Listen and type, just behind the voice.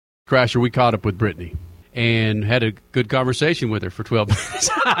Crasher, we caught up with Brittany and had a good conversation with her for 12 minutes.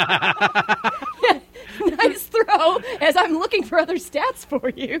 Nice throw, as I'm looking for other stats for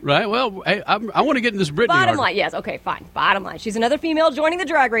you. Right, well, hey, I want to get in this Brittany Bottom line, yes, okay, fine. Bottom line, she's another female joining the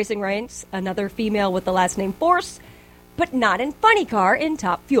drag racing ranks, another female with the last name Force, but not in funny car in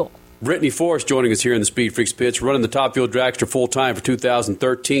Top Fuel. Brittany Force joining us here in the Speed Freaks pits, running the Top Fuel dragster full-time for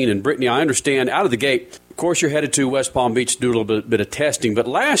 2013. And Brittany, I understand, out of the gate, of course, you're headed to West Palm Beach to do a little bit of testing. But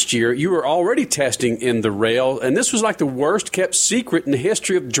last year, you were already testing in the rail, and this was like the worst-kept secret in the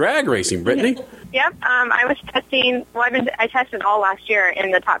history of drag racing, Brittany. Yep, I was testing, I tested all last year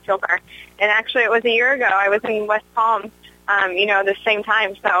in the Top Fuel car. And actually, it was a year ago. I was in West Palm, the same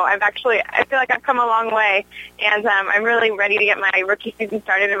time. So I feel like I've come a long way. And I'm really ready to get my rookie season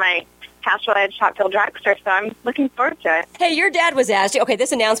started in my Castrol Edge Top Fuel dragster. So I'm looking forward to it. Hey, your dad was asked, okay,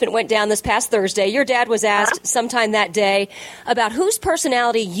 this announcement went down this past Thursday. Your dad was asked sometime that day about whose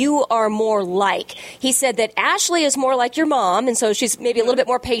personality you are more like. He said that Ashley is more like your mom, and so she's maybe a little bit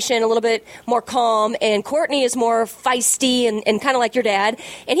more patient, a little bit more calm, and Courtney is more feisty and kind of like your dad.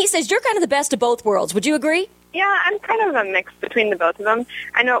 And he says you're kind of the best of both worlds. Would you agree? Yeah, I'm kind of a mix between the both of them.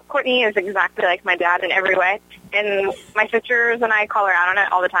 I know Courtney is exactly like my dad in every way, and my sisters and I call her out on it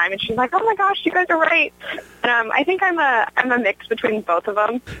all the time, and she's like, "Oh my gosh, you guys are right." And I think I'm a mix between both of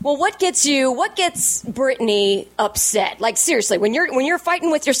them. Well, what gets Brittany upset? Like seriously, when you're fighting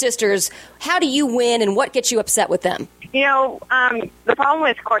with your sisters, how do you win, and what gets you upset with them? You know, the problem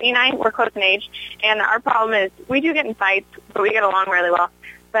with Courtney and I, we're close in age, and our problem is we do get in fights, but we get along really well.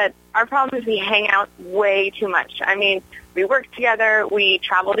 But our problem is we hang out way too much. I mean, we work together, we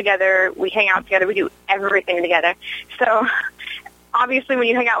travel together, we hang out together, we do everything together. So obviously when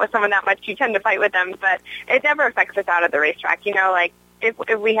you hang out with someone that much, you tend to fight with them, but it never affects us out at the racetrack. You know, like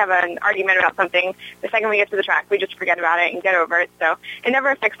if we have an argument about something, the second we get to the track, we just forget about it and get over it. So it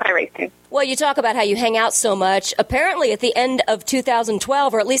never affects my racing. Well, you talk about how you hang out so much. Apparently at the end of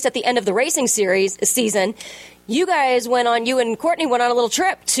 2012, or at least at the end of the racing season, you and Courtney went on a little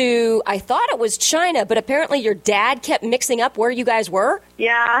trip to, I thought it was China, but apparently your dad kept mixing up where you guys were?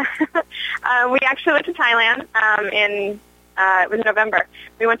 Yeah. We actually went to Thailand it was November.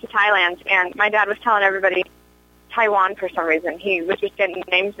 We went to Thailand, and my dad was telling everybody Taiwan for some reason. He was just getting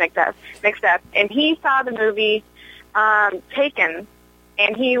names mixed up. And he saw the movie Taken,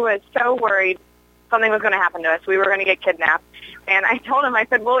 and he was so worried something was going to happen to us. We were going to get kidnapped. And I told him, I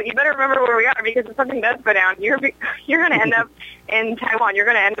said, well, you better remember where we are, because if something does go down, you're going to end up in Taiwan. You're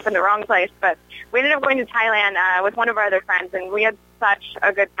going to end up in the wrong place. But we ended up going to Thailand with one of our other friends, and we had such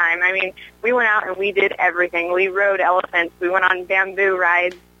a good time. I mean, we went out and we did everything. We rode elephants. We went on bamboo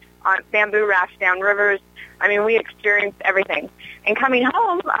rides, on bamboo rafts down rivers. I mean, we experienced everything. And coming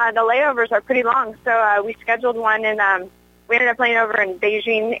home, the layovers are pretty long. So we scheduled one, and we ended up playing over in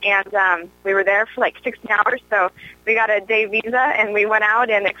Beijing, and we were there for like 16 hours. So we got a day visa, and we went out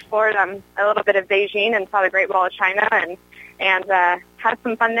and explored a little bit of Beijing and saw the Great Wall of China, and had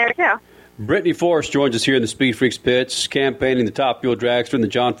some fun there too. Brittany Force joins us here in the Speed Freaks pits, campaigning the Top Fuel dragster in the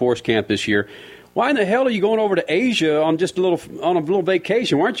John Force camp this year. Why in the hell are you going over to Asia on a little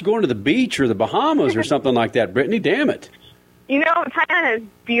vacation? Why aren't you going to the beach or the Bahamas or something like that, Brittany? Damn it. You know, Thailand has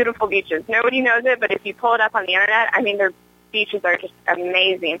beautiful beaches. Nobody knows it, but if you pull it up on the internet, I mean, their beaches are just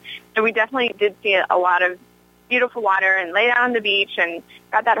amazing. So we definitely did see a lot of beautiful water and lay down on the beach and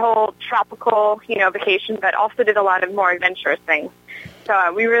got that whole tropical, vacation, but also did a lot of more adventurous things.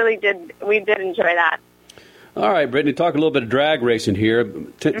 So we did enjoy that. All right, Brittany, talk a little bit of drag racing here.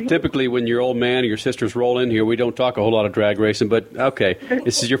 Typically, when your old man or your sisters roll in here, we don't talk a whole lot of drag racing, but okay,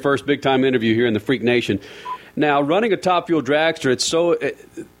 this is your first big-time interview here in the Freak Nation. Now, running a Top Fuel dragster,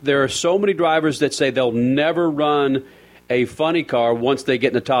 there are so many drivers that say they'll never run a funny car once they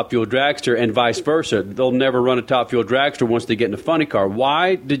get in a Top Fuel dragster, and vice versa. They'll never run a Top Fuel dragster once they get in a funny car.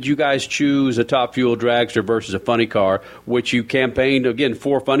 Why did you guys choose a Top Fuel dragster versus a funny car, which you campaigned, again,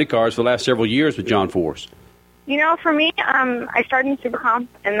 for funny cars for the last several years with John Force? For me, I started in Super Comp,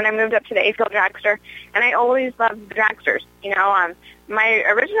 and then I moved up to the A-Field dragster, and I always loved the dragsters. My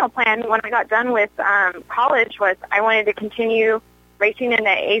original plan when I got done with college was I wanted to continue racing in the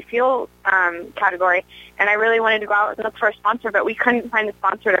A-Field category, and I really wanted to go out and look for a sponsor, but we couldn't find a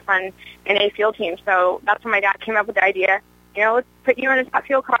sponsor to fund an A-Field team. So that's when my dad came up with the idea, let's put you in a Top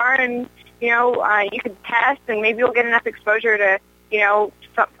Fuel car, and, you could test, and maybe you'll get enough exposure to,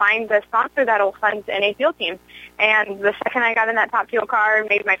 find the sponsor that'll fund an A-Field team. And the second I got in that Top Fuel car and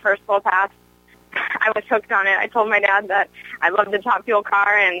made my first full pass, I was hooked on it. I told my dad that I loved the Top Fuel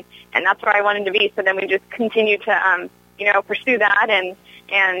car, and that's where I wanted to be. So then we just continued to, pursue that, and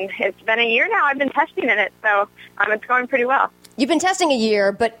it's been a year now I've been testing in it, so it's going pretty well. You've been testing a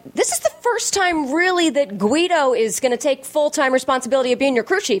year, but this is the first time really that Guido is going to take full-time responsibility of being your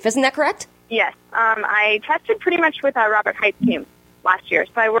crew chief. Isn't that correct? Yes. I tested pretty much with Robert Height's team last year.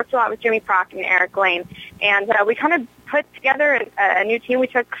 So I worked a lot with Jimmy Prock and Eric Lane. And we kind of put together a new team. We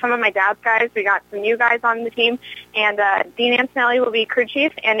took some of my dad's guys. We got some new guys on the team. And Dean Antonelli will be crew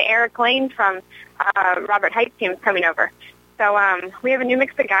chief, and Eric Lane from Robert Height's team is coming over. So we have a new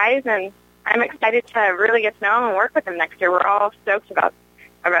mix of guys, and I'm excited to really get to know them and work with them next year. We're all stoked about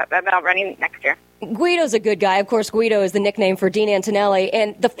running next year. Guido's a good guy. Of course, Guido is the nickname for Dean Antonelli.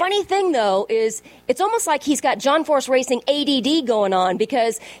 And the funny thing, though, is it's almost like he's got John Force Racing ADD going on,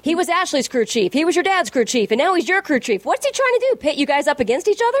 because he was Ashley's crew chief, he was your dad's crew chief, and now he's your crew chief. What's he trying to do, pit you guys up against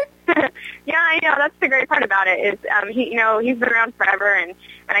each other? Yeah, I know. That's the great part about it is he's been around forever, and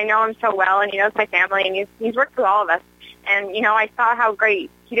I know him so well, and he knows my family, and he's worked with all of us. And, I saw how great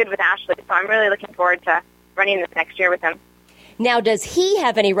he did with Ashley, so I'm really looking forward to running this next year with him. Now, does he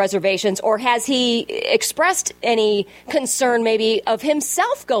have any reservations, or has he expressed any concern maybe of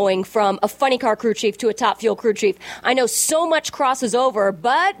himself going from a funny car crew chief to a Top Fuel crew chief? I know so much crosses over,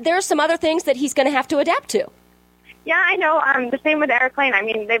 but there's some other things that he's going to have to adapt to. Yeah, I know. The same with Eric Lane. I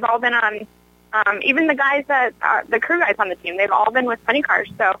mean, they've all been on, even the guys that are the crew guys on the team, they've all been with funny cars.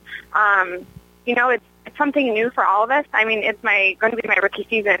 So, it's something new for all of us. I mean, it's going to be my rookie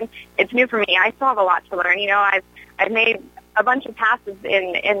season. It's new for me. I still have a lot to learn. I've made a bunch of passes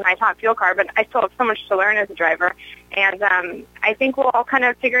in my Top Fuel car, but I still have so much to learn as a driver, and I think we'll all kind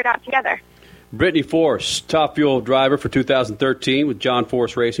of figure it out together. Brittany Force, Top Fuel driver for 2013 with John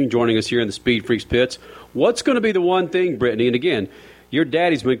Force Racing, joining us here in the Speed Freaks pits. What's going to be the one thing, Brittany, and again, your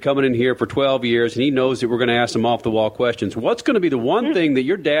daddy's been coming in here for 12 years, and he knows that we're going to ask some off-the-wall questions. What's going to be the one thing that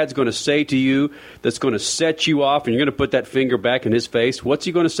your dad's going to say to you that's going to set you off, and you're going to put that finger back in his face? What's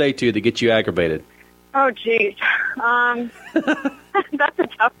he going to say to you that gets you aggravated? Oh, geez. That's a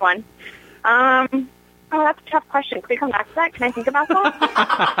tough one. That's a tough question. Can we come back to that? Can I think about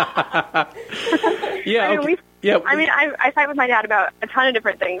that? Yeah. I fight with my dad about a ton of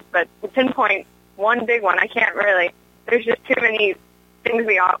different things, but to pinpoint one big one, I can't really. There's just too many things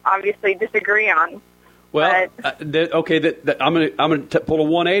we obviously disagree on. Well, I'm going to pull a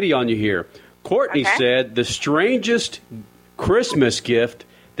 180 on you here. Courtney said the strangest Christmas gift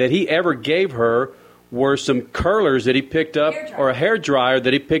that he ever gave her were some curlers that he picked up, or a hair dryer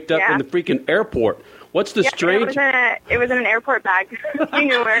that he picked up in the freaking airport. What's the strange? It was in an airport bag. You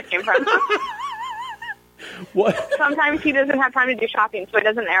knew where it came from. What? Sometimes he doesn't have time to do shopping, so he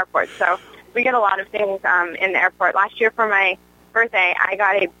does in the airport. So we get a lot of things in the airport. Last year for my birthday, I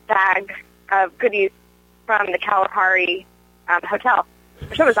got a bag of goodies from the Kalahari hotel,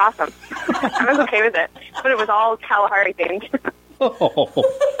 which was awesome. I was okay with it, but it was all Kalahari themed.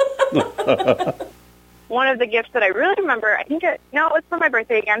 One of the gifts that I really remember, it was for my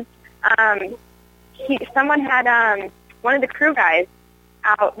birthday again. Someone had one of the crew guys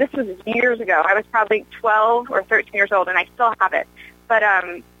out. This was years ago. I was probably 12 or 13 years old, and I still have it. But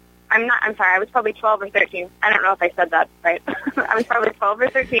I'm sorry. I was probably 12 or 13. I don't know if I said that right. I was probably 12 or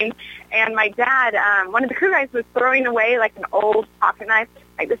 13, and my dad, one of the crew guys, was throwing away like an old pocket knife.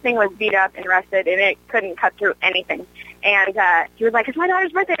 Like, this thing was beat up and rusted, and it couldn't cut through anything. And he was like, "It's my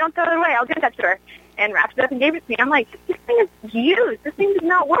daughter's birthday. Don't throw it away. I'll give that to her." And wrapped it up and gave it to me. I'm like, "This thing is used. This thing does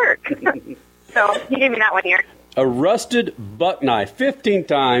not work." So he gave me that one year. A rusted buck knife.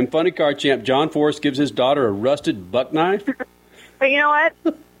 15-time funny car champ John Force gives his daughter a rusted buck knife. But you know what?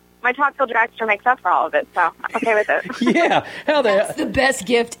 My Top Fuel dragster makes up for all of it, so I'm okay with it. Yeah. That's the best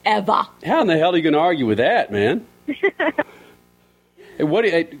gift ever. How in the hell are you going to argue with that, man?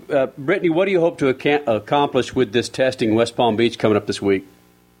 Brittany, what do you hope to accomplish with this testing in West Palm Beach coming up this week?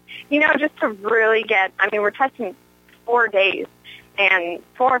 Just to really we're testing 4 days, and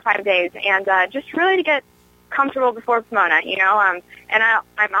 4 or 5 days, and just really to get comfortable before Pomona, and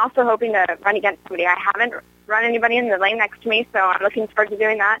I'm also hoping to run against somebody. I haven't run anybody in the lane next to me, so I'm looking forward to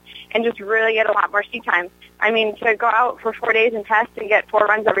doing that and just really get a lot more seat time. I mean, to go out for 4 days and test and get 4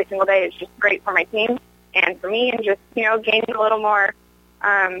 runs every single day is just great for my team and for me, and just, gaining a little more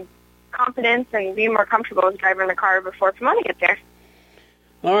confidence and being more comfortable with driving the car before Pomona gets there.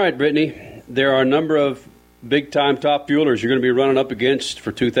 All right, Brittany, there are a number of big-time Top Fuelers you're going to be running up against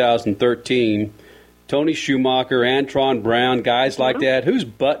for 2013. Tony Schumacher, Antron Brown, guys like that. Whose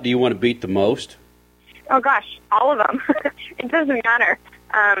butt do you want to beat the most? Oh, gosh, all of them. It doesn't matter.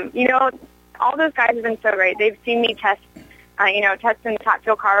 All those guys have been so great. They've seen me test in the Top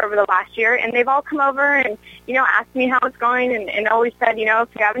Fuel car over the last year, and they've all come over and, asked me how it's going and always said, if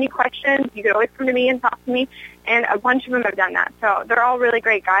you have any questions, you could always come to me and talk to me, and a bunch of them have done that. So they're all really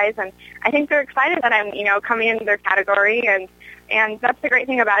great guys, and I think they're excited that I'm, coming into their category, and And that's the great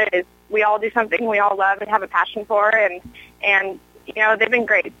thing about it is we all do something we all love and have a passion for, and you know, they've been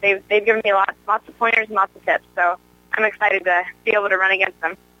great. They've given me lots of pointers and lots of tips. So I'm excited to be able to run against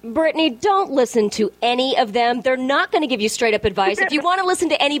them. Brittany, don't listen to any of them. They're not going to give you straight-up advice. If you want to listen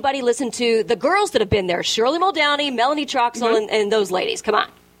to anybody, listen to the girls that have been there, Shirley Muldowney, Melanie Troxel, and those ladies. Come on.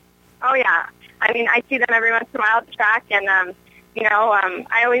 Oh, yeah. I mean, I see them every once in a while at the track, and,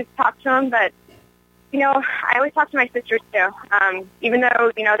 I always talk to them, but, I always talk to my sisters, too. Even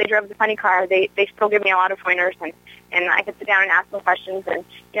though, they drove the funny car, they still give me a lot of pointers, and I can sit down and ask them questions, and,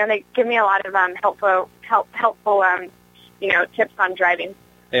 they give me a lot of helpful tips on driving.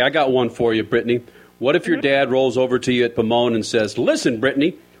 Hey, I got one for you, Brittany. What if your dad rolls over to you at Pomone and says, "Listen,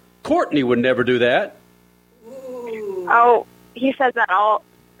 Brittany, Courtney would never do that"? Oh, he says that all.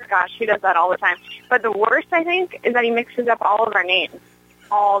 Gosh, he does that all the time. But the worst, I think, is that he mixes up all of our names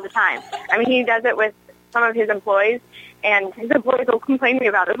all the time. I mean, he does it with some of his employees, and his employees will complain to me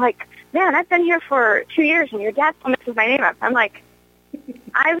about it. Like, man, I've been here for 2 years, and your dad still mixes my name up. I'm like,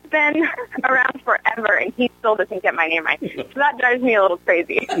 I've been around forever, and he still doesn't get my name right. So that drives me a little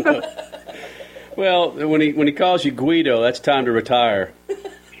crazy. Well, when he calls you Guido, that's time to retire.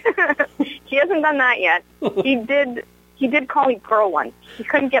 He hasn't done that yet. He did call me girl once. He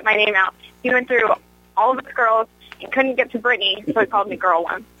couldn't get my name out. He went through all of his girls and couldn't get to Brittany, so he called me girl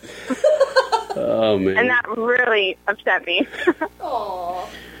once. Oh, man. And that really upset me. Aww.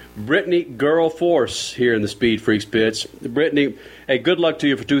 Brittany Girl Force here in the Speed Freaks pits. Brittany, hey, good luck to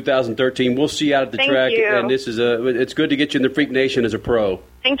you for 2013. We'll see you out at the track. Thank you. And it's good to get you in the Freak Nation as a pro.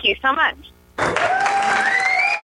 Thank you so much.